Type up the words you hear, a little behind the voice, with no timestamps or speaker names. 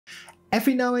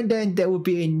Every now and then there will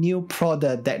be a new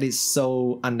product that is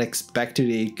so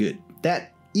unexpectedly good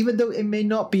that even though it may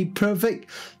not be perfect,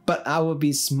 but I will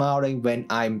be smiling when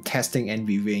I'm testing and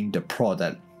reviewing the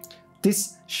product.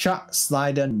 This Shark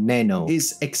Slider Nano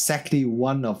is exactly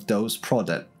one of those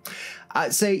products.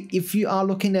 I'd say if you are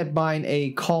looking at buying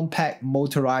a compact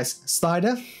motorized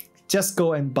slider, just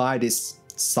go and buy this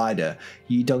slider.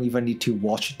 You don't even need to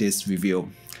watch this review.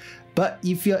 But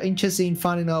if you're interested in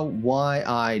finding out why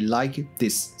I like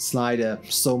this slider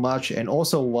so much and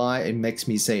also why it makes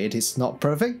me say it is not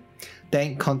perfect,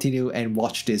 then continue and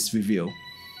watch this review.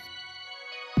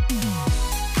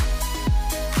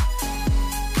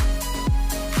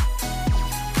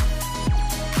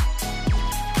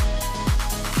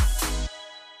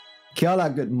 Kia ora,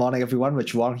 good morning everyone,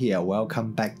 Rich Wong here.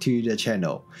 Welcome back to the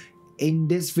channel. In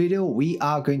this video, we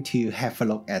are going to have a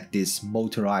look at this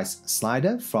motorized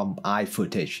slider from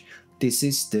iFootage. This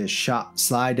is the Shark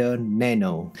Slider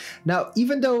Nano. Now,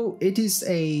 even though it is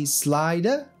a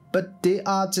slider, but there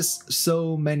are just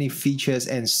so many features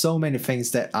and so many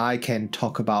things that I can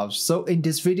talk about. So in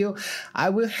this video, I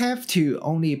will have to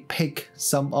only pick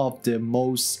some of the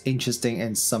most interesting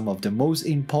and some of the most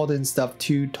important stuff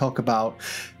to talk about.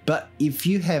 But if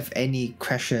you have any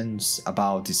questions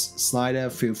about this slider,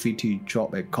 feel free to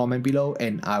drop a comment below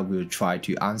and I will try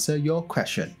to answer your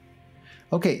question.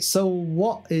 Okay, so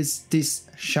what is this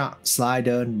Shark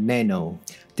Slider Nano?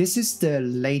 This is the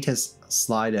latest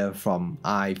slider from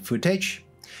iFootage,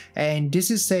 and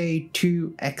this is a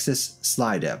 2-axis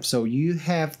slider. So you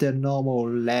have the normal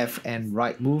left and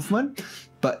right movement,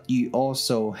 but you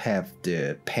also have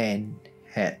the pan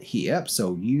head here.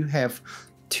 So you have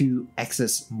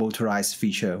 2-axis motorized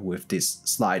feature with this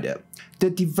slider. The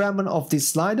development of this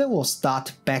slider was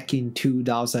started back in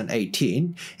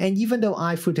 2018, and even though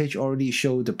iFootage already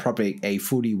showed the public a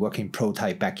fully working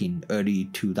prototype back in early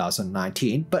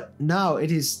 2019, but now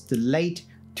it is the late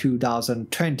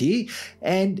 2020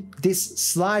 and this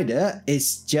slider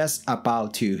is just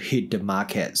about to hit the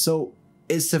market. So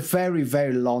it's a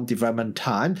very long development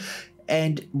time.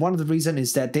 And one of the reasons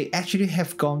is that they actually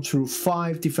have gone through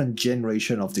 5 different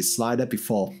generations of this slider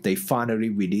before they finally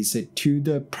release it to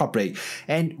the public.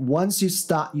 And once you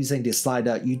start using this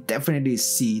slider, you definitely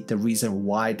see the reason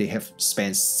why they have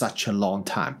spent such a long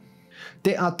time.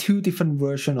 There are 2 different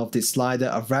versions of this slider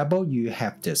available. You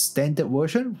have the standard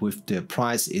version with the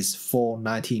price is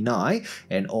 $499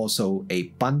 and also a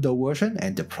bundle version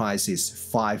and the price is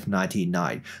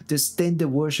 $599. The standard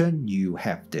version, you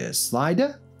have the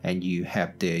slider and you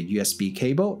have the USB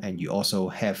cable and you also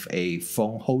have a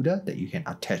phone holder that you can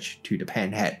attach to the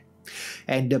pan head.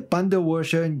 And the bundle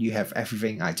version, you have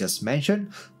everything I just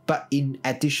mentioned, but in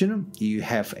addition, you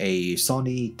have a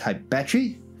Sony type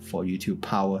battery for you to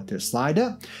power the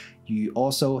slider. You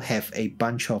also have a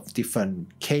bunch of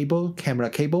different camera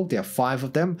cable. There are 5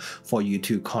 of them for you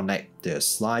to connect the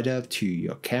slider to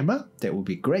your camera. That would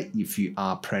be great if you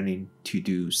are planning to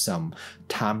do some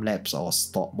time-lapse or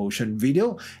stop motion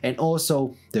video. And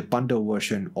also the bundle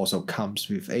version also comes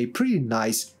with a pretty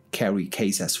nice carry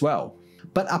case as well.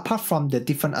 But apart from the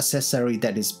different accessory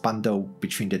that is bundled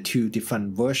between the 2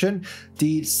 different versions,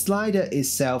 the slider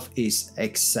itself is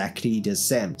exactly the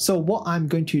same. So what I'm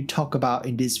going to talk about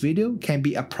in this video can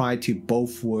be applied to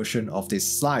both versions of this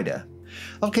slider.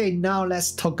 Okay, now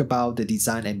let's talk about the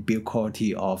design and build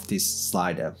quality of this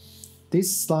slider.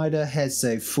 This slider has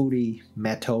a fully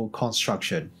metal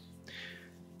construction.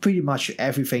 Pretty much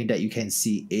everything that you can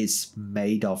see is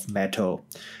made of metal.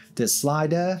 The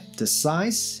slider, the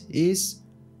size is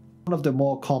one of the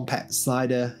more compact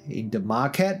slider in the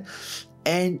market,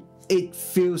 and it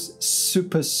feels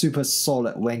super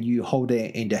solid when you hold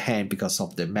it in the hand because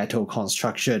of the metal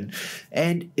construction.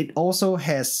 And it also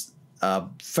has a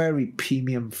very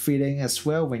premium feeling as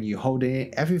well when you hold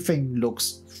it. Everything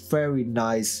looks very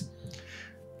nice,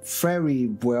 very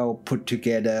well put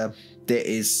together. There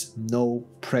is no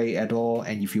play at all,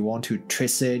 and if you want to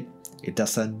twist it, it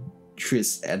doesn't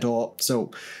twist at all.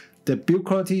 So the build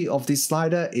quality of this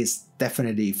slider is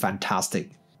definitely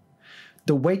fantastic.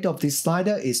 The weight of this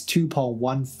slider is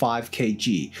 2.15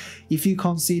 kg. If you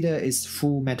consider its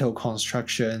full metal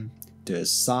construction, the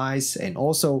size, and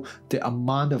also the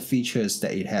amount of features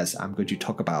that it has, I'm going to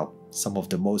talk about some of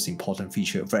the most important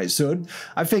features very soon.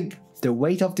 I think the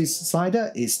weight of this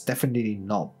slider is definitely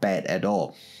not bad at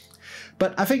all.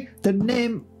 But I think the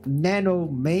name Nano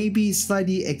may be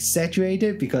slightly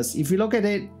exaggerated because if you look at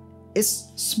it,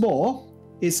 it's small,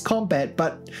 is compact,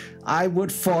 but I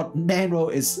would thought Nano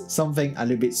is something a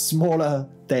little bit smaller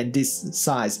than this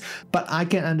size. But I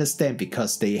can understand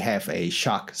because they have a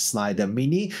Shark Slider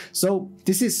Mini, so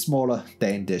this is smaller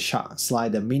than the Shark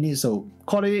Slider Mini, so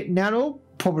calling it Nano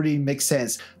probably makes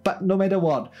sense. But no matter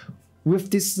what,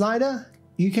 with this slider,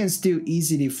 you can still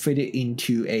easily fit it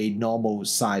into a normal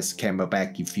size camera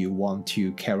bag if you want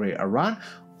to carry it around.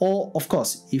 Or of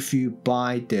course, if you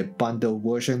buy the bundle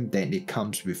version, then it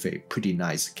comes with a pretty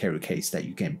nice carry case that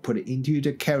you can put it into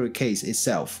the carry case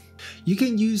itself. You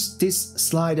can use this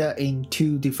slider in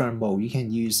two different modes. You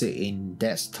can use it in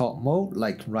desktop mode,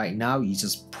 like right now you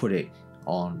just put it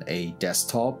on a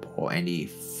desktop or any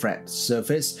flat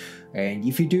surface, and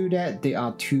if you do that, there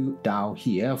are two down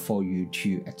here for you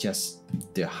to adjust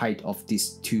the height of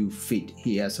these 2 feet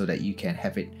here so that you can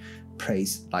have it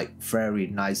placed like very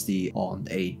nicely on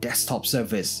a desktop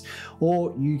surface.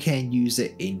 Or you can use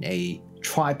it in a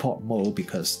tripod mode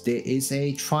because there is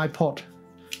a tripod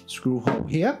screw hole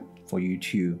here for you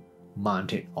to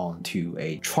mount it onto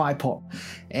a tripod.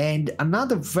 And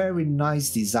another very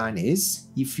nice design is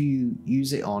if you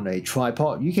use it on a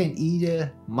tripod, you can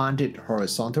either mount it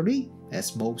horizontally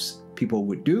as most people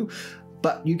would do,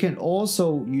 but you can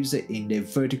also use it in the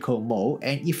vertical mode.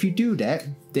 And if you do that,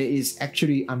 there is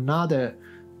actually another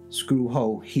screw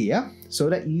hole here so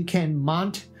that you can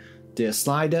mount the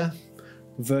slider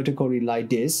vertically like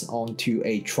this onto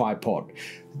a tripod.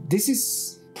 This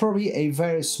is probably a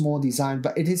very small design,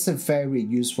 but it is a very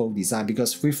useful design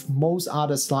because with most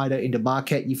other slider in the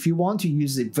market, if you want to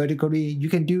use it vertically, you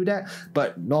can do that,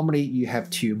 but normally you have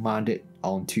to mount it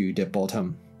onto the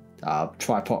bottom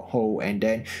tripod hole, and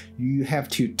then you have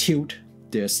to tilt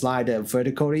the slider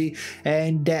vertically,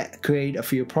 and that create a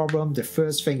few problems. The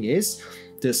first thing is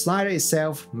the slider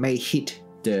itself may hit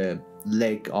the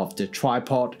leg of the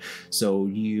tripod, so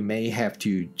you may have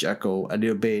to juggle a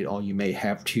little bit, or you may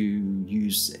have to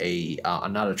use a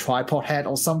another tripod head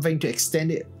or something to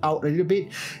extend it out a little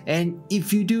bit. And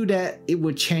if you do that, it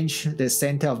would change the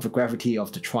center of the gravity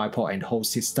of the tripod and whole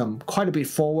system quite a bit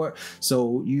forward,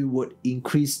 so you would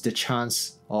increase the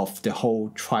chance of the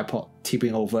whole tripod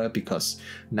tipping over because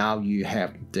now you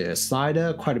have the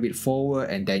slider quite a bit forward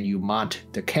and then you mount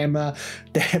the camera.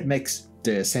 That makes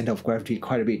the center of gravity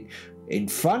quite a bit in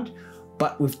front.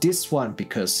 But with this one,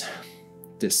 because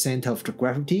the center of the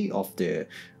gravity of the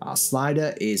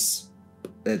slider is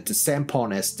at the same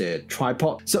point as the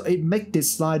tripod, so it makes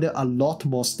this slider a lot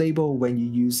more stable when you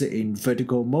use it in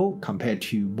vertical mode compared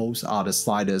to most other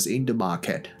sliders in the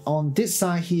market. On this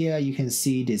side here, you can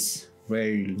see this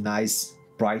very nice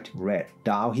bright red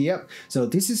dial here. So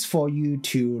this is for you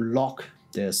to lock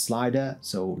the slider.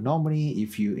 So normally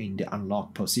if you in the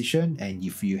unlock position and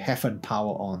if you haven't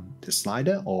power on the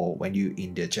slider, or when you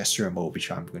in the gesture mode,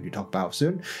 which I'm going to talk about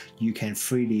soon, you can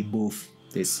freely move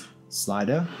this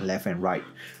slider left and right.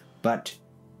 But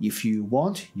if you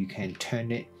want, you can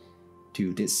turn it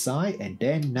to this side, and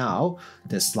then now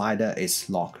the slider is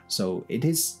locked. So it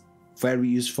is very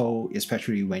useful,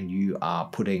 especially when you are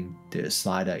putting the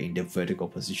slider in the vertical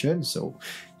position. So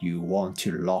you want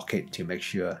to lock it to make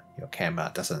sure your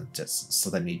camera doesn't just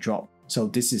suddenly drop. So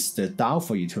this is the dial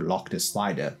for you to lock the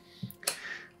slider.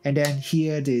 And then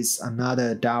here there's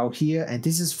another dial here, and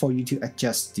this is for you to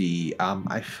adjust the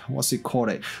what's it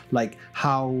called, like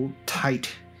how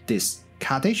tight this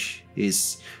cartridge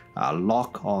is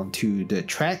locked onto the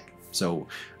track. So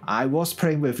I was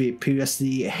playing with it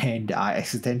previously and I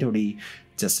accidentally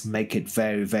just make it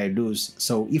very loose.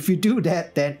 So if you do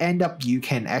that, then end up you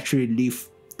can actually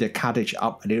lift the cartridge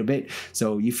up a little bit.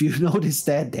 So if you notice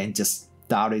that, then just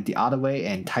dial it the other way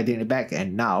and tighten it back,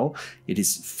 and now it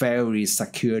is very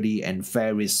securely and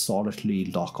very solidly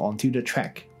locked onto the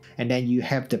track. And then you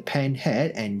have the pen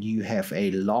head and you have a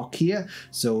lock here.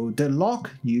 So the lock,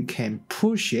 you can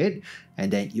push it and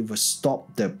then it will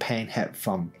stop the pen head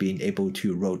from being able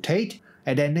to rotate.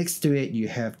 And then next to it, you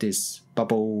have this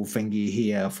bubble thingy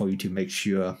here for you to make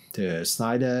sure the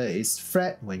slider is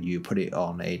flat when you put it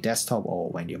on a desktop or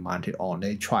when you mount it on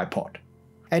a tripod.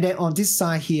 And then on this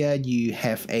side here, you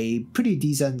have a pretty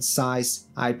decent size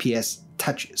IPS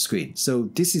touch screen. So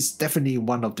this is definitely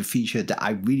one of the features that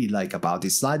I really like about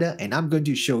this slider, and I'm going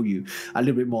to show you a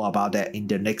little bit more about that in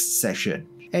the next session.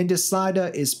 And the slider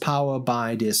is powered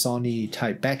by the Sony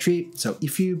type battery. So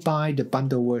if you buy the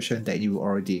bundle version, that you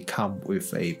already come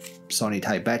with a Sony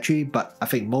type battery, but I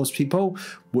think most people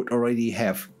would already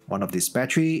have one of this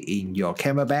battery in your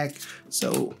camera bag.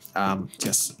 So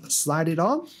just slide it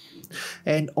on.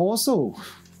 And also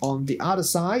on the other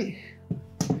side,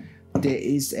 there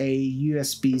is a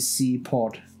USB-C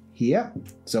port here.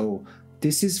 So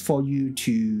this is for you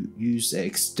to use an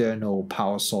external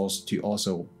power source to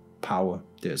also power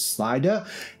the slider,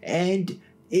 and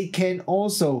it can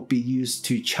also be used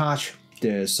to charge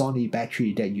the Sony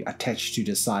battery that you attach to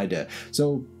the slider.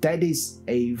 So that is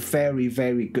a very,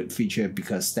 very good feature,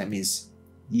 because that means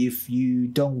if you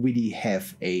don't really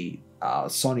have a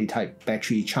Sony type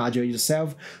battery charger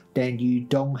yourself, then you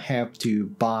don't have to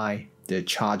buy the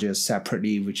charger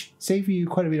separately, which save you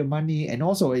quite a bit of money, and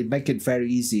also it make it very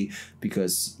easy,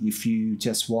 because if you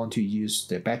just want to use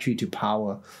the battery to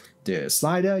power the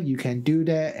slider, you can do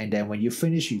that, and then when you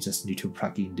finish, you just need to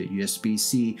plug in the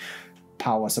USB-C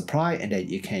power supply, and then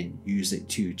you can use it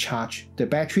to charge the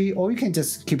battery, or you can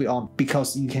just keep it on,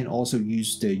 because you can also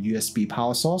use the USB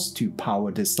power source to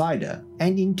power the slider.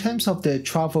 And in terms of the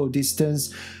travel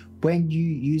distance, when you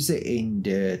use it in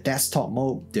the desktop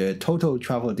mode, the total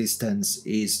travel distance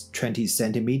is 20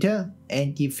 centimeters,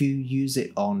 and if you use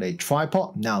it on a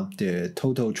tripod, now the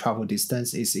total travel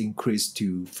distance is increased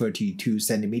to 32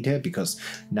 centimeters, because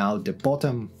now the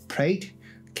bottom plate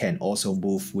can also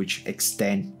move, which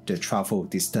extend the travel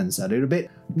distance a little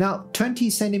bit. Now 20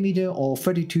 centimeter or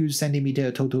 32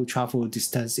 centimeter total travel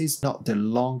distance is not the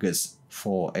longest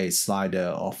for a slider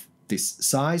of this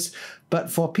size, but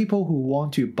for people who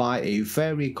want to buy a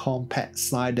very compact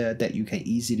slider that you can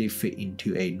easily fit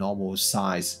into a normal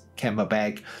size camera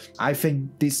bag, I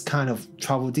think this kind of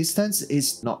travel distance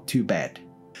is not too bad.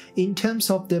 In terms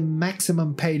of the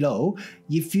maximum payload,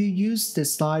 if you use the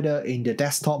slider in the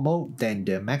desktop mode, then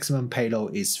the maximum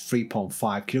payload is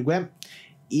 3.5 kilograms.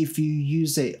 If you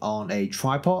use it on a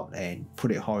tripod and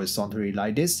put it horizontally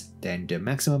like this, then the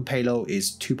maximum payload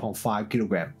is 2.5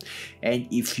 kilograms. And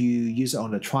if you use it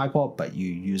on a tripod but you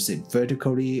use it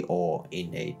vertically or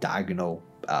in a diagonal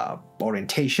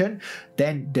orientation,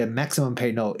 then the maximum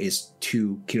payload is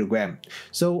 2 kilograms.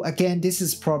 So again, this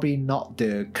is probably not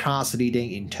the class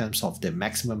leading in terms of the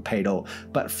maximum payload,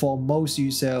 but for most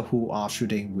users who are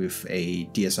shooting with a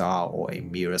DSLR or a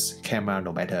mirrorless camera,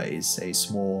 no matter it's a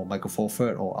small micro four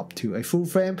thirds or up to a full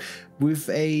frame, with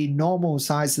a normal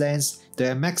size lens,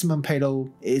 the maximum payload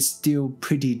is still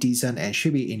pretty decent and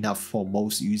should be enough for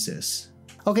most users.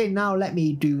 Okay, now let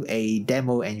me do a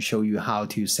demo and show you how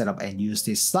to set up and use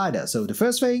this slider. So the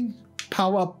first thing,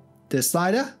 power up the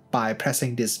slider by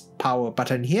pressing this power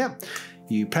button here.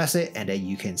 You press it and then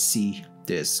you can see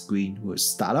the screen will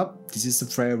start up. This is a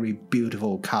very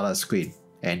beautiful color screen,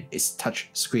 and it's touch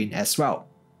screen as well.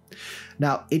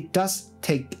 Now it does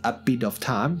take a bit of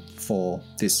time for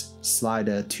this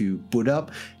slider to boot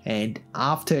up, and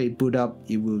after it boot up,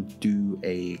 it will do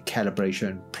a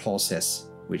calibration process,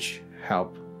 which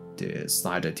help the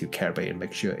slider to calibrate and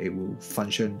make sure it will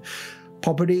function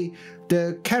properly.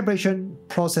 The calibration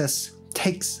process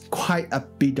takes quite a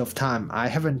bit of time. I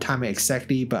haven't timed it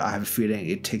exactly, but I have a feeling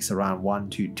it takes around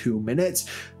 1 to 2 minutes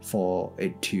for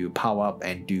it to power up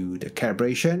and do the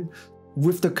calibration.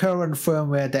 With the current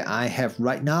firmware that I have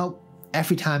right now,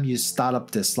 every time you start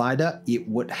up the slider, it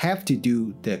would have to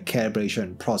do the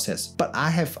calibration process. But I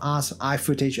have asked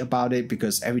iFootage about it,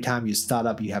 because every time you start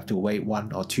up, you have to wait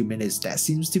 1 or 2 minutes. That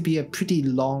seems to be a pretty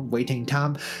long waiting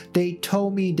time. They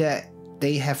told me that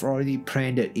they have already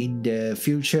planned it in the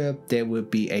future. There will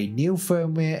be a new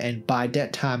firmware, and by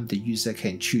that time, the user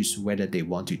can choose whether they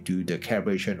want to do the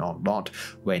calibration or not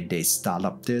when they start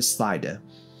up the slider.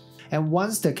 And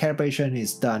once the calibration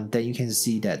is done, then you can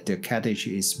see that the cartridge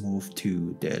is moved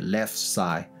to the left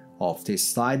side of this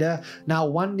slider. Now,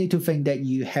 one little thing that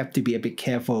you have to be a bit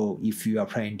careful if you are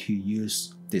planning to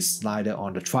use this slider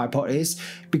on the tripod is,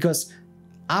 because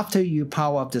after you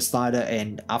power up the slider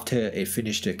and after it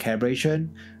finishes the calibration,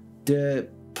 the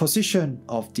position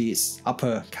of this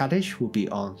upper cartridge will be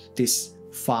on this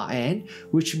far end,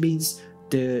 which means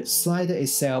the slider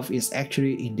itself is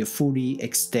actually in the fully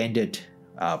extended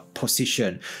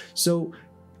position. So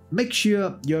make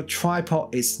sure your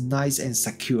tripod is nice and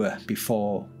secure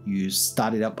before you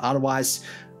start it up. Otherwise,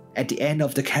 at the end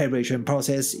of the calibration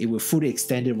process, it will fully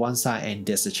extend it one side, and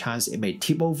there's a chance it may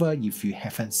tip over if you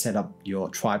haven't set up your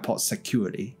tripod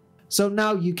securely. So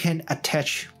now you can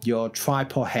attach your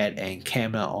tripod head and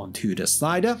camera onto the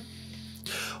slider.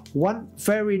 One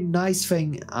very nice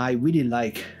thing I really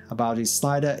like about this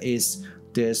slider is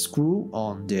the screw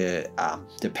on the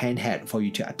pen head for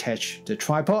you to attach the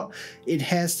tripod. It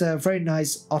has a very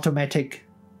nice automatic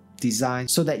design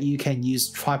so that you can use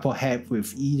tripod head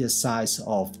with either size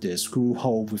of the screw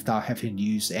hole without having to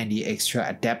use any extra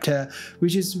adapter,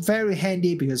 which is very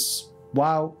handy, because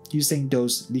while using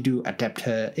those little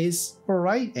adapter is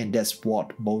alright, and that's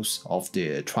what most of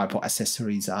the tripod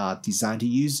accessories are designed to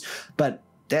use. But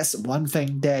that's one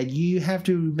thing that you have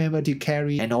to remember to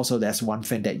carry, and also that's one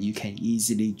thing that you can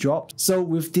easily drop. So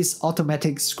with this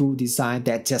automatic screw design,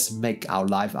 that just make our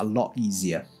life a lot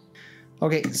easier.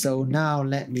 Okay, so now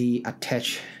let me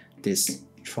attach this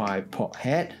tripod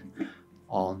head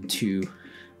onto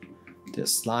the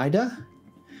slider,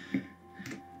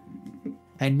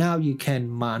 and now you can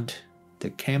mount the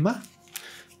camera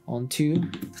onto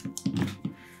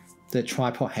the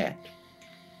tripod head.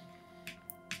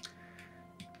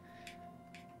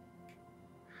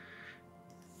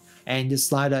 And the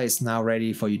slider is now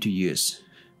ready for you to use.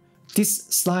 This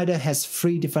slider has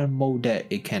 3 different modes that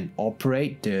it can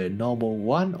operate: the normal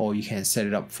one, or you can set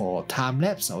it up for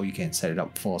time-lapse, or you can set it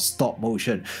up for stop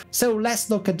motion. So let's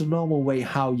look at the normal way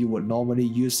how you would normally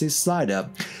use this slider.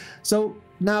 So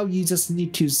now you just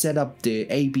need to set up the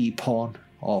AB point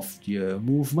of your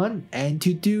movement, and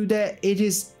to do that, it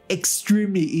is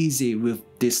extremely easy with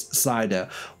this slider.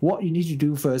 What you need to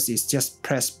do first is just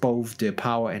press both the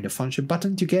power and the function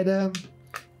button together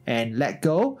and let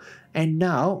go. And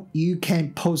now you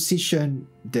can position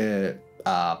the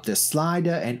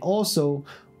slider and also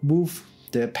move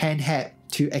the pen head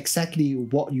to exactly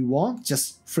what you want,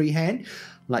 just freehand.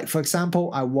 Like for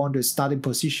example, I want the starting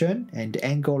position and the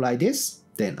angle like this,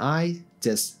 then I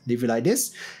just leave it like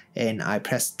this and I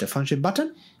press the function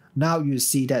button. Now you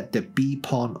see that the B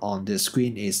point on the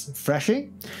screen is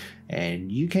flashing, and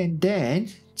you can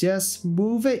then just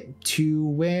move it to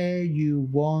where you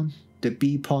want the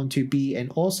B point to be, and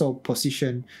also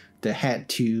position the head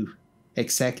to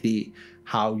exactly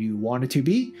how you want it to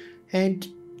be. And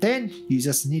then you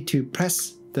just need to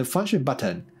press the function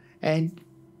button, and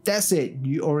that's it.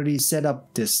 You already set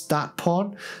up the start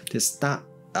point, the start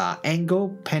angle,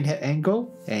 pen head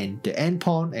angle, and the end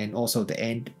point, and also the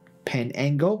end pen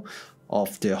angle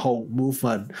of the whole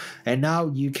movement. And now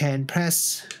you can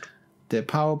press the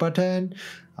power button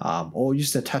or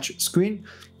use the touch screen.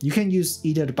 You can use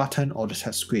either the button or the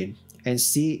touch screen, and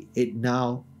see it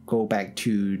now go back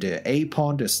to the A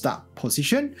point, the start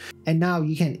position. And now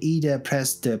you can either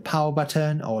press the power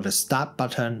button or the start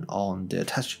button on the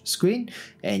touch screen,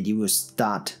 and you will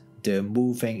start the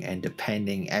moving and the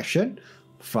panning action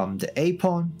from the A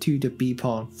point to the B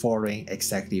point, following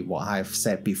exactly what I've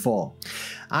said before.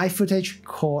 iFootage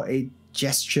call it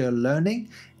gesture learning,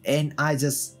 and I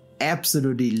just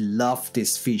absolutely love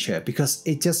this feature because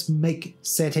it just makes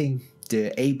setting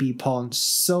the AB point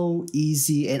so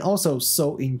easy and also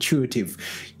so intuitive.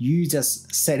 You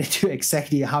just set it to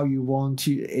exactly how you want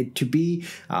it to be.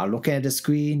 Look at the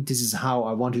screen, this is how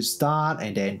I want to start,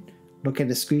 and then look at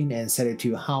the screen and set it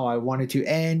to how I want it to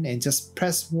end, and just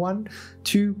press 1,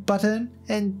 2 button,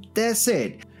 and that's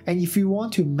it. And if you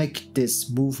want to make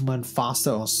this movement faster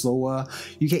or slower,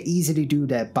 you can easily do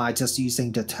that by just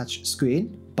using the touch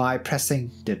screen, by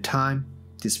pressing the time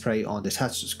display on the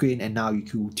touch screen. And now you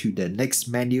go to the next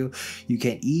menu. You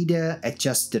can either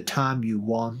adjust the time you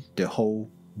want the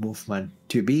whole movement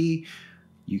to be.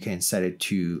 You can set it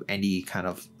to any kind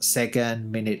of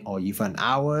second, minute, or even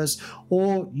hours,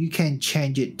 or you can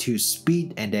change it to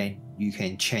speed, and then you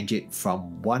can change it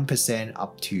from 1%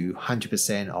 up to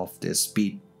 100% of the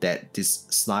speed that this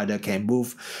slider can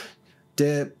move.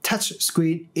 The touch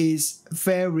screen is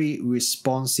very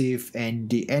responsive and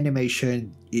the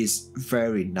animation is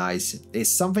very nice. It's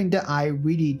something that I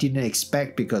really didn't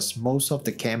expect, because most of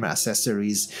the camera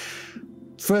accessories,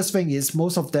 first thing is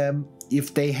most of them,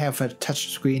 if they have a touch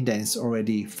screen, then it's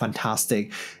already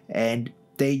fantastic, and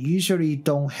they usually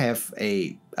don't have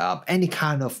a any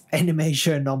kind of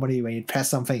animation. Normally when you press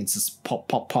something, it's just pop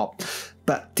pop pop,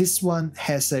 but this one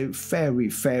has a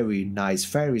very nice,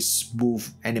 very smooth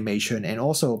animation, and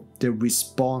also the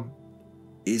response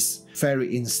is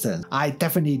very instant. I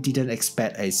definitely didn't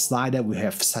expect a slider will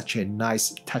have such a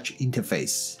nice touch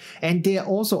interface. And there are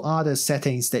also other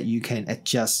settings that you can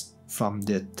adjust from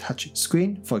the touch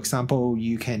screen. For example,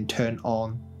 you can turn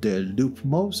on the loop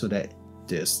mode so that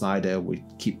the slider will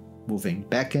keep moving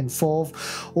back and forth,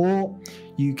 or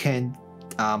you can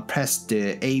press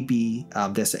the AB,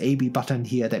 there's an AB button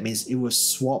here, that means it will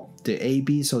swap the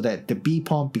AB so that the B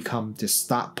point becomes the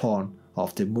start point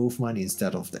of the movement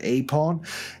instead of the A point.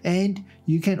 And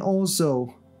you can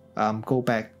also go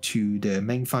back to the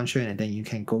main function, and then you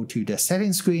can go to the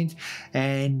settings screen,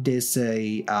 and there's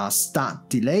a start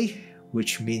delay,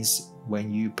 which means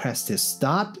when you press the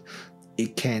start,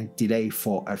 it can delay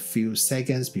for a few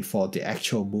seconds before the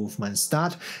actual movement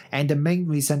start. And the main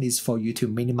reason is for you to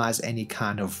minimize any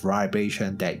kind of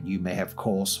vibration that you may have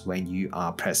caused when you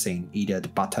are pressing either the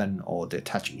button or the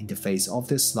touch interface of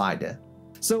the slider.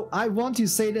 So I want to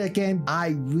say that again,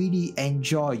 I really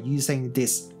enjoy using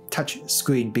this touch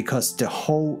screen because the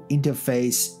whole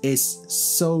interface is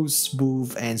so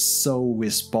smooth and so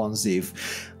responsive.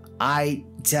 I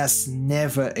just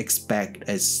never expect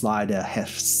a slider have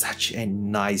such a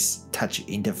nice touch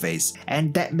interface,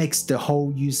 and that makes the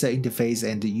whole user interface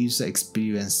and the user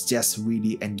experience just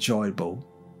really enjoyable.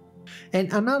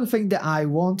 And another thing that I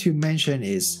want to mention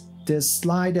is the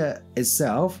slider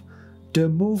itself, the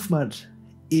movement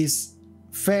is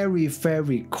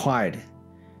very quiet.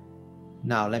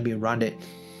 Now let me run it.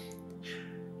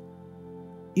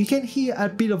 You can hear a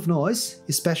bit of noise,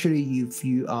 especially if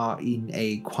you are in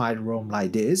a quiet room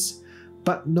like this,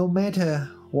 but no matter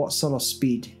what sort of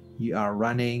speed you are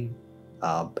running,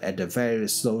 at the very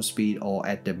slow speed or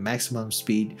at the maximum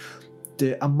speed,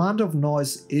 the amount of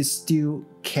noise is still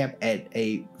kept at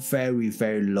a very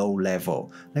low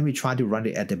level. Let me try to run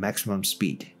it at the maximum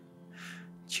speed.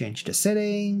 Change the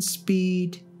settings,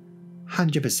 speed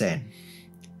 100%,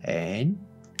 and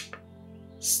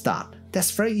start.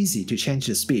 That's very easy to change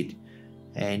the speed.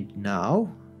 And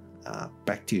now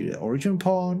back to the original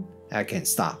point, I can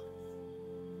start.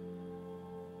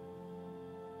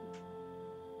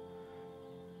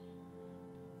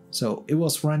 So it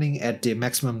was running at the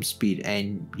maximum speed,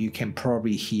 and you can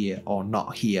probably hear or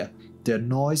not hear the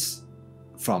noise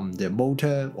from the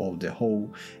motor or the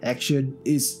whole action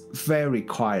is very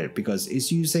quiet because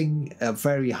it's using a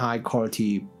very high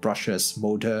quality brushless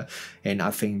motor, and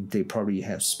I think they probably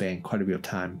have spent quite a bit of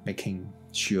time making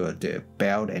sure the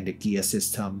belt and the gear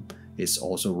system is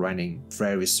also running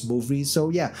very smoothly. So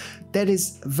yeah, that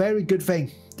is a very good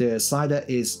thing. The slider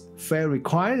is very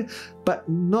quiet, but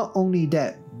not only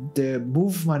that, the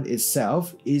movement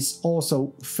itself is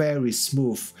also very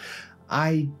smooth.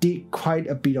 I did quite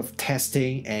a bit of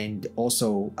testing and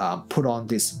also put on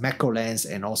this macro lens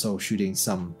and also shooting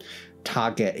some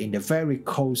target in the very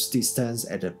close distance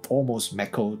at the almost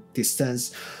macro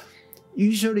distance.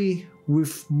 Usually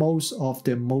with most of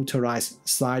the motorized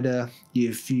slider,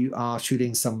 if you are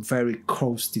shooting some very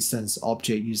close distance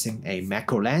object using a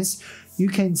macro lens, you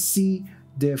can see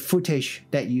the footage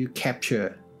that you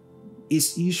capture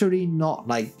is usually not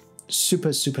like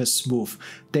super smooth.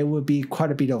 There will be quite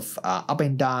a bit of up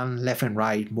and down, left and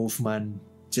right movement,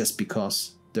 just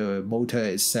because the motor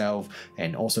itself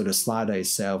and also the slider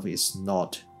itself is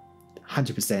not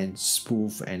 100%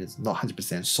 smooth and it's not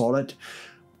 100% solid.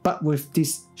 But with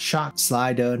this Shark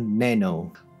Slider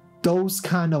Nano, those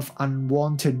kind of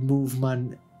unwanted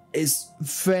movement is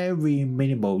very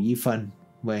minimal even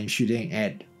when shooting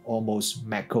at almost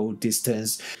macro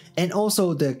distance. And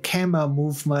also the camera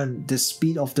movement, the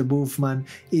speed of the movement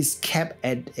is kept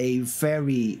at a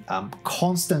very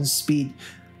constant speed.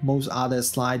 Most other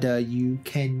slider, you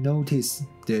can notice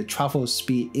the travel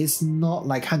speed is not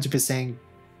like 100%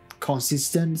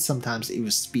 consistent. Sometimes it will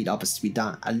speed up or speed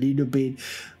down a little bit.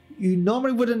 You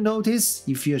normally wouldn't notice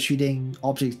if you're shooting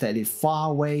objects that is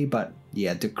far away, but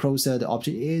yeah, the closer the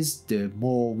object is, the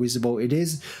more visible it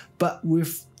is. But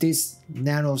with this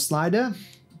nano slider,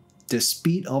 the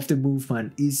speed of the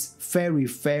movement is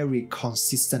very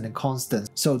consistent and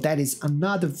constant. So that is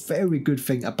another very good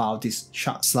thing about this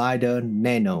Shark Slider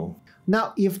Nano.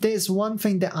 Now, if there's one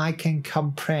thing that I can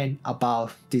complain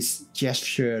about this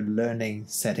gesture learning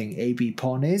setting A/B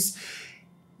point is,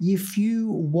 if you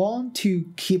want to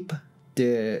keep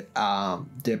the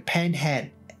pan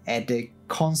head at the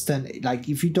constant, like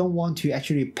if you don't want to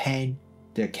actually pan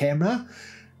the camera,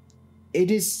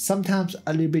 it is sometimes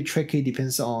a little bit tricky,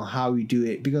 depends on how you do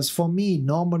it. Because for me,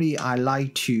 normally I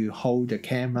like to hold the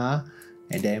camera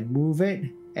and then move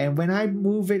it. And when I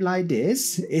move it like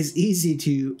this, it's easy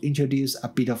to introduce a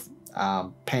bit of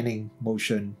panning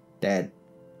motion that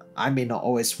I may not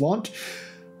always want.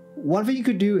 One thing you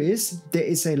could do is there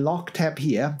is a lock tab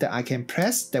here that I can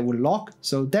press that will lock,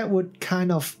 so that would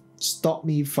kind of stop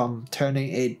me from turning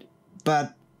it,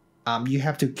 but you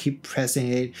have to keep pressing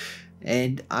it.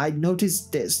 And I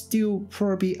noticed there's still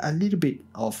probably a little bit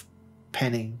of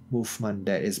panning movement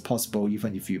that is possible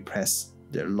even if you press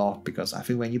the lock, because I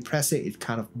think when you press it, it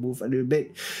kind of moves a little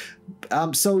bit.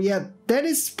 So yeah, that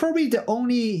is probably the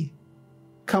only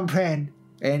complaint,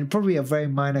 and probably a very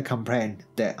minor complaint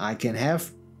that I can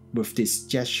have with this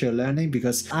gesture learning,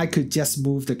 because I could just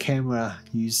move the camera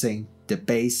using the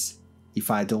base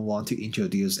if I don't want to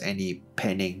introduce any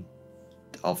panning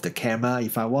of the camera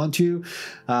if I want to.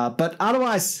 But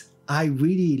otherwise, I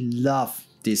really love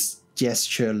this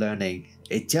gesture learning.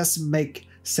 It just makes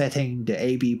setting the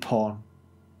A/B point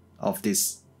of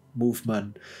this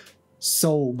movement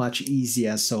so much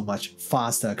easier, so much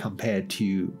faster compared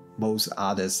to most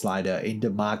other slider in the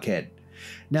market.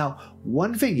 Now,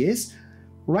 one thing is,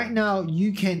 right now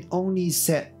you can only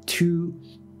set 2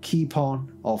 key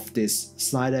pawn of this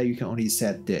slider, you can only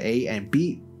set the A and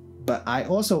B. But I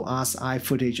also asked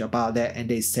iFootage about that, and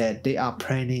they said they are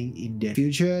planning in the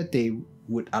future they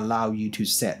would allow you to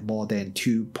set more than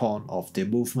 2 pawn of the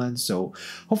movement. So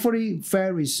hopefully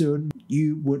very soon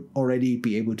you would already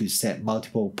be able to set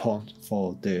multiple pawns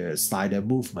for the slider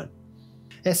movement.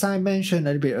 As I mentioned a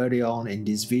little bit earlier on in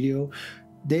this video,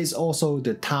 there's also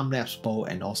the time-lapse mode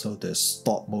and also the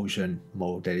stop motion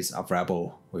mode that is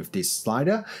available with this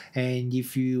slider. And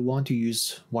if you want to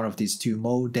use one of these two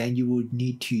modes, then you would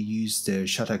need to use the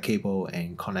shutter cable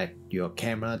and connect your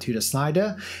camera to the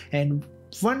slider. And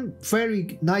one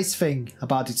very nice thing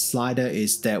about this slider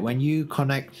is that when you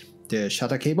connect the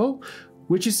shutter cable,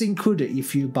 which is included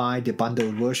if you buy the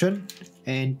bundled version,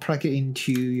 and plug it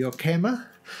into your camera,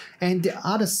 and the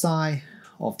other side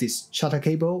of this shutter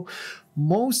cable,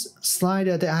 most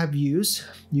slider that I have used,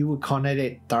 you will connect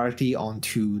it directly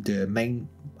onto the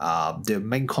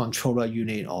main controller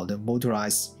unit or the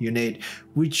motorized unit,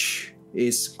 which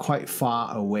is quite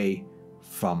far away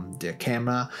from the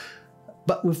camera.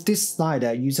 But with this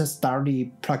slider, you just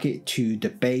directly plug it to the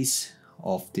base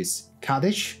of this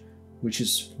cartridge, which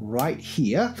is right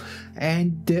here.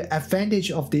 And the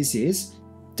advantage of this is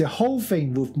the whole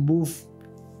thing will move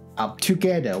up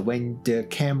together when the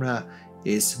camera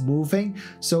is moving.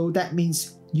 So that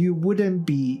means you wouldn't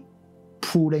be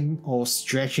pulling or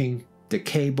stretching the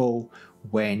cable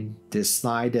when the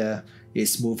slider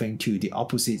is moving to the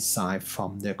opposite side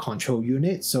from the control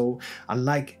unit. So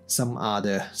unlike some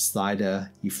other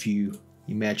slider, if you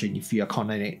imagine if you are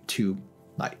connecting it to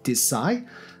like this side,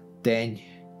 then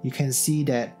you can see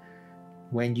that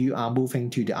when you are moving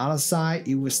to the other side,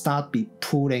 it will start be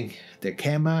pulling the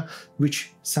camera,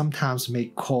 which sometimes may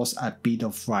cause a bit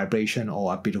of vibration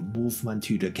or a bit of movement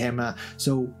to the camera.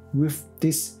 So with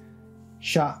this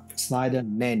Slider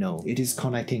Nano, it is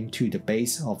connecting to the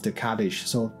base of the cartridge.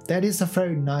 So that is a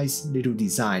very nice little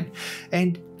design.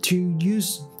 And to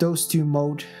use those two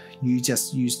modes, you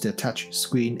just use the touch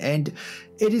screen, and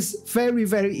it is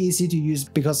very easy to use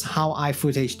because how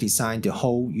iFootage designed the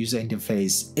whole user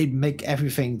interface, it make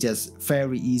everything just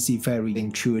very easy, very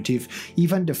intuitive.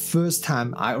 Even the first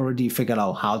time I already figured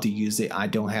out how to use it. I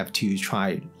don't have to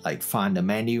try like find the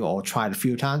menu or try it a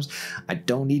few times. I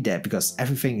don't need that because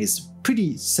everything is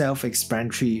pretty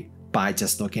self-explanatory by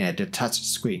just looking at the touch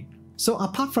screen. So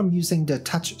apart from using the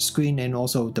touch screen and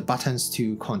also the buttons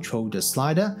to control the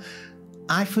slider,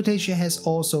 iFootage has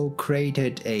also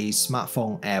created a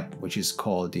smartphone app which is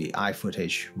called the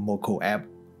iFootage Moco app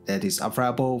that is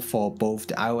available for both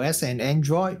the iOS and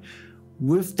Android.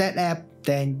 With that app,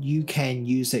 then you can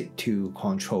use it to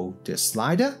control the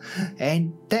slider.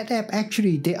 And that app,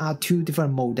 actually there are two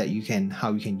different modes that you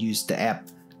can use the app.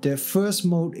 The first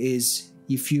mode is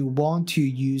if you want to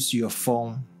use your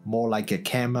phone more like a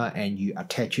camera and you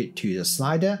attach it to the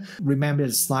slider. Remember,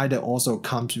 the slider also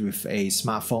comes with a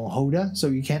smartphone holder, so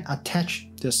you can attach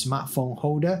the smartphone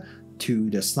holder to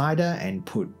the slider and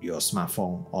put your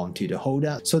smartphone onto the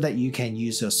holder so that you can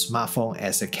use your smartphone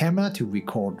as a camera to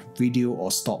record video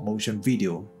or stop motion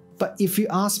video. But if you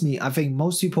ask me, I think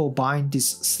most people buying this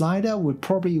slider would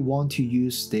probably want to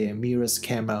use their mirrorless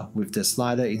camera with the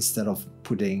slider instead of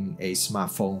putting a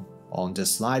smartphone on the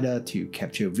slider to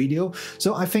capture video.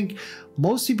 So I think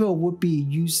most people would be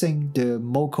using the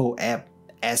Moco app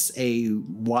as a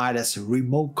wireless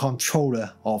remote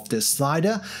controller of the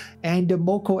slider, and the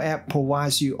Moco app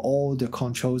provides you all the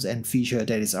controls and features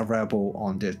that is available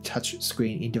on the touch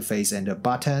screen interface and the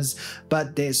buttons.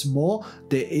 But there's more.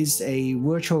 There is a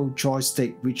virtual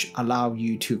joystick which allows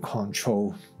you to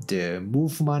control the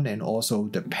movement and also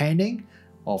the panning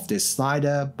of the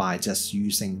slider by just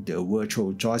using the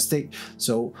virtual joystick.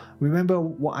 So remember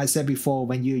what I said before,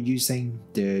 when you're using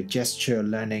the gesture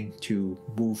learning to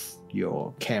move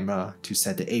your camera to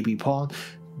set the AB point,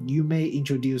 you may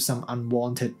introduce some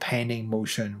unwanted panning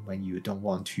motion when you don't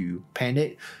want to pan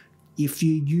it. If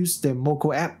you use the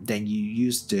Moco app, then you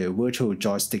use the virtual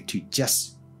joystick to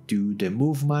just do the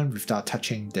movement without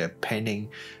touching the panning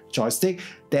joystick.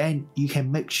 Then you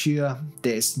can make sure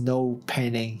there's no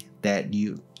panning that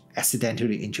you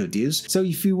accidentally introduce. So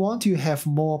if you want to have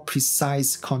more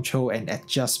precise control and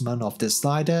adjustment of the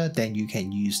slider, then you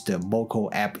can use the Moco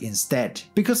app instead.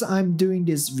 Because I'm doing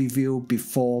this review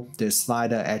before the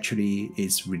slider actually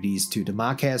is released to the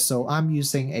market, so I'm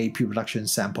using a pre-production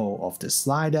sample of the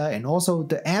slider and also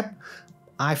the app.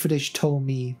 iFootage told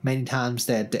me many times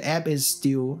that the app is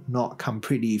still not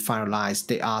completely finalized.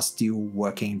 They are still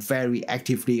working very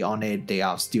actively on it. They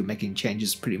are still making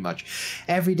changes pretty much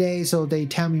every day. So they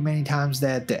tell me many times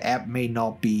that the app may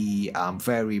not be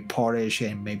very polished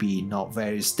and maybe not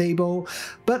very stable.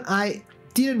 But I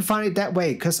didn't find it that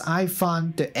way because I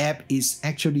found the app is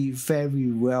actually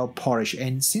very well polished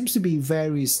and seems to be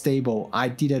very stable. I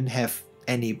didn't have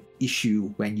any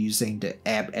issue when using the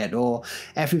app at all.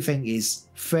 Everything is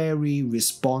very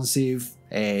responsive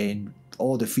and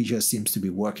all the features seems to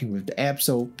be working with the app.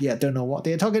 So yeah, don't know what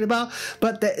they're talking about,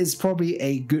 but that is probably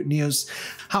a good news.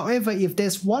 However, if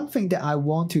there's one thing that I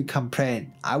want to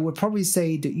complain, I would probably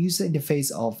say the user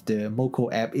interface of the Moco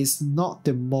app is not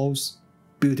the most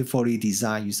beautifully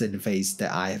designed user interface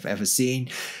that I have ever seen.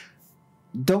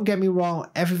 Don't get me wrong,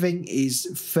 everything is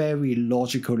very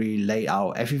logically laid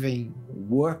out. Everything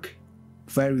works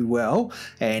very well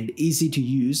and easy to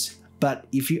use. But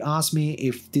if you ask me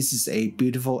if this is a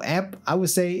beautiful app, I would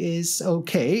say it's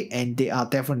okay, and there are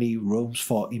definitely rooms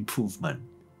for improvement.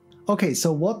 Okay,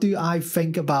 so what do I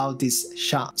think about this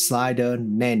Slider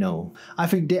Nano? I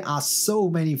think there are so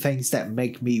many things that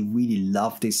make me really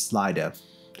love this slider.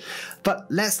 But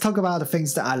let's talk about the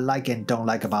things that I like and don't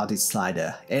like about this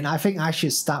slider. And I think I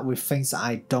should start with things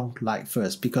I don't like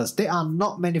first, because there are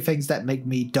not many things that make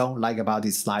me don't like about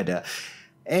this slider.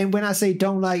 And when I say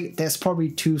don't like, that's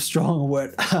probably too strong a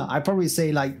word. I probably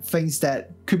say like things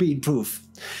that could be improved.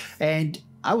 And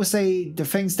I would say the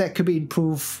things that could be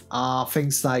improved are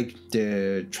things like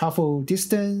the travel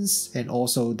distance and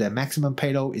also the maximum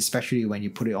payload, especially when you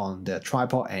put it on the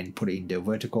tripod and put it in the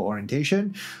vertical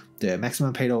orientation. The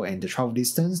maximum payload and the travel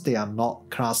distance, they are not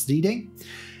class leading.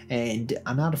 And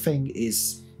another thing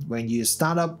is when you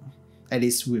start up, at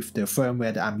least with the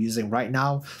firmware that I'm using right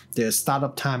now, the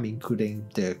startup time, including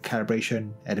the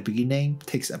calibration at the beginning,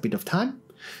 takes a bit of time.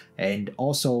 And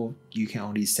also you can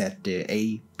only set the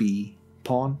A, B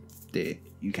pawn.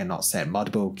 You cannot set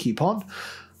multiple key pawn.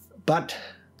 But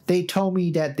they told me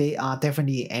that they are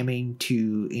definitely aiming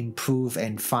to improve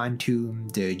and fine-tune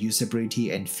the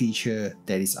usability and feature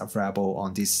that is available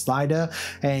on this slider,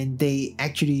 and they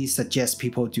actually suggest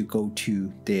people to go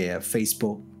to their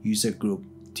Facebook user group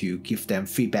to give them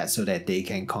feedback so that they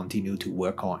can continue to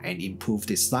work on and improve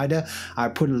this slider. I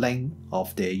put a link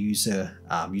of the user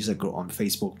group on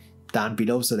Facebook down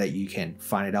below so that you can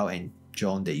find it out and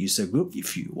join the user group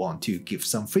if you want to give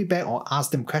some feedback or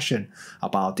ask them questions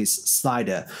about this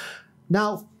slider.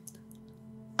 Now,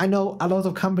 I know a lot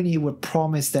of companies would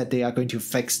promise that they are going to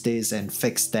fix this and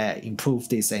fix that, improve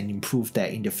this and improve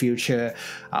that in the future.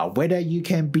 Whether you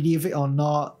can believe it or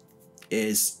not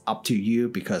is up to you,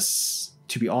 because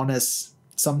to be honest,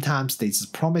 sometimes they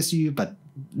just promise you, but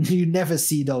you never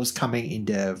see those coming in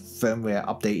the firmware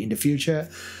update in the future.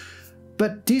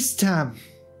 But this time,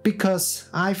 because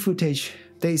iFootage,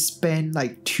 they spent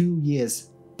like 2 years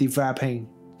developing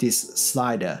this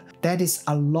slider. That is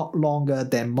a lot longer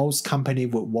than most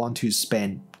companies would want to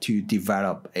spend to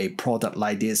develop a product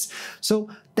like this. So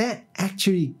that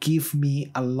actually gives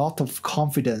me a lot of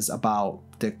confidence about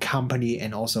the company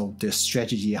and also the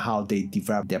strategy, how they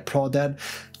develop their product.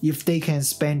 If they can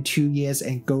spend 2 years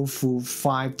and go through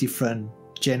 5 different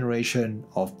generation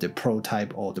of the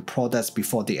prototype or the products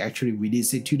before they actually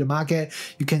release it to the market,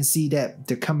 you can see that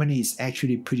the company is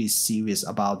actually pretty serious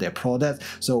about their product.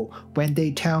 So when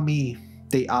they tell me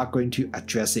they are going to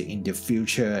address it in the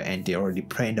future and they already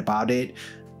planned about it,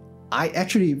 I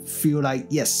actually feel like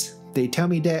yes, they tell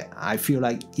me that, I feel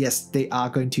like yes, they are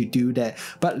going to do that,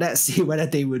 but let's see whether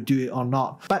they will do it or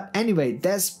not. But anyway,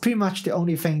 that's pretty much the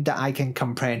only thing that I can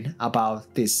complain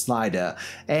about this slider.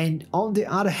 And on the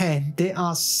other hand, there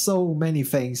are so many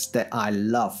things that I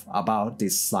love about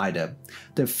this slider.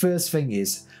 The first thing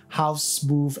is how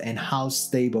smooth and how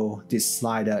stable this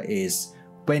slider is.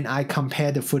 When I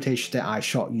compare the footage that I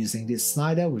shot using this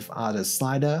slider with other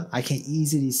slider, I can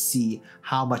easily see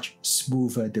how much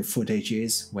smoother the footage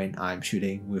is when I'm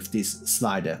shooting with this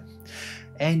slider.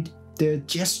 And the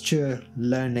gesture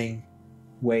learning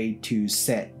way to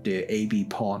set the AB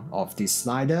pawn of this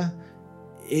slider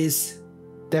is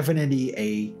definitely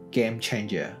a game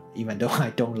changer, even though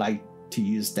I don't like to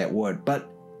use that word, but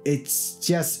it's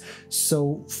just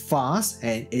so fast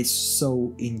and it's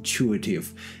so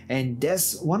intuitive. And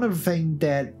that's one of the things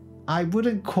that I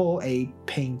wouldn't call a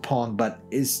pain point, but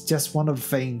it's just one of the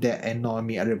things that annoy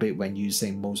me a little bit when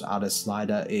using most other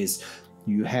slider is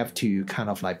you have to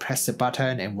kind of like press the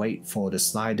button and wait for the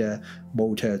slider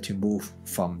motor to move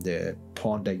from the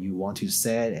pawn that you want to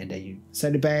set, and then you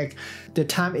set it back. The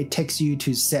time it takes you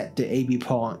to set the AB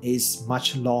pawn is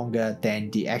much longer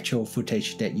than the actual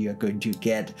footage that you are going to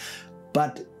get.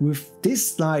 But with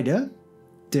this slider,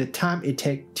 the time it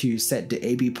takes to set the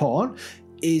AB pawn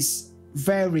is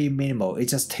very minimal. It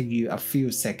just takes you a few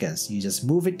seconds. You just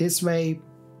move it this way,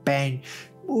 bang,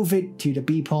 move it to the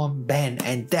B pawn, bang,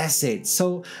 and that's it.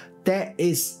 So that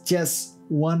is just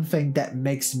one thing that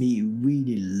makes me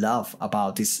really love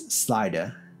about this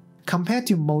slider. Compared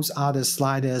to most other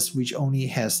sliders which only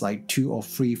has like 2 or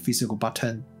 3 physical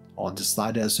buttons on the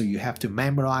slider, so you have to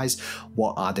memorize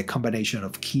what are the combination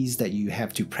of keys that you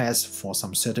have to press for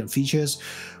some certain features.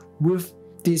 With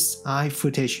this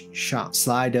iFootage Shark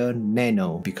Slider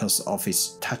Nano, because of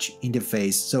its touch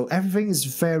interface, so everything is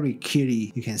very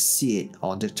clearly, you can see it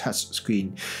on the touch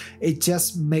screen. It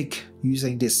just makes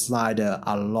using this slider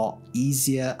a lot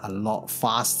easier, a lot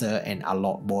faster, and a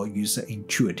lot more user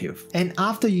intuitive. And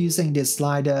after using this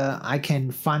slider, I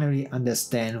can finally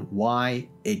understand why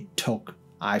it took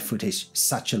iFootage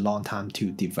such a long time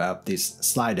to develop this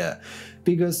slider,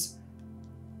 because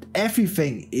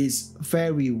everything is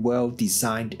very well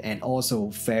designed and also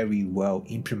very well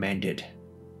implemented.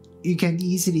 You can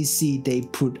easily see they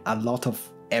put a lot of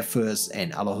efforts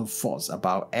and a lot of thoughts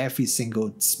about every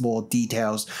single small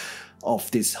details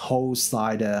of this whole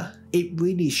slider. It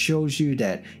really shows you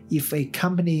that if a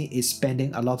company is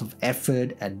spending a lot of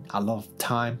effort and a lot of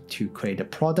time to create a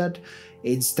product,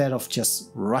 instead of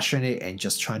just rushing it and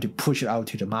just trying to push it out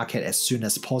to the market as soon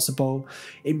as possible,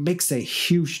 it makes a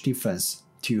huge difference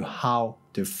to how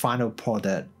the final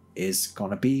product is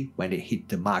gonna be when it hit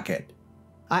the market.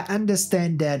 I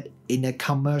understand that in a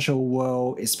commercial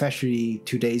world, especially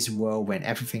today's world when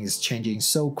everything is changing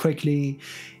so quickly,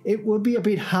 it would be a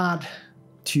bit hard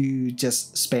to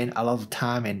just spend a lot of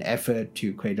time and effort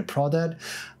to create a product.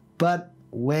 But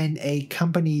when a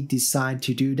company decides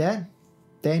to do that,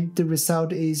 then the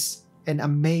result is an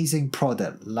amazing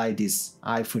product like this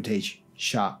iFootage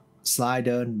Shark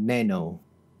Slider Nano.